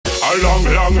a long,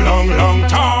 long, long, long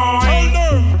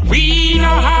time. We no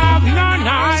have no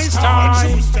nice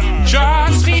time,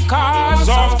 just because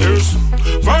of this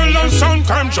violence and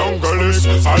crime jungle is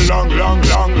a long, long,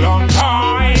 long, long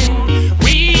time.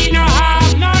 We no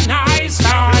have no nice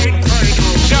time,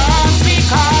 just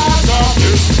because of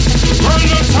this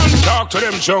violence and talk to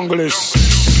them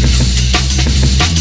junglists.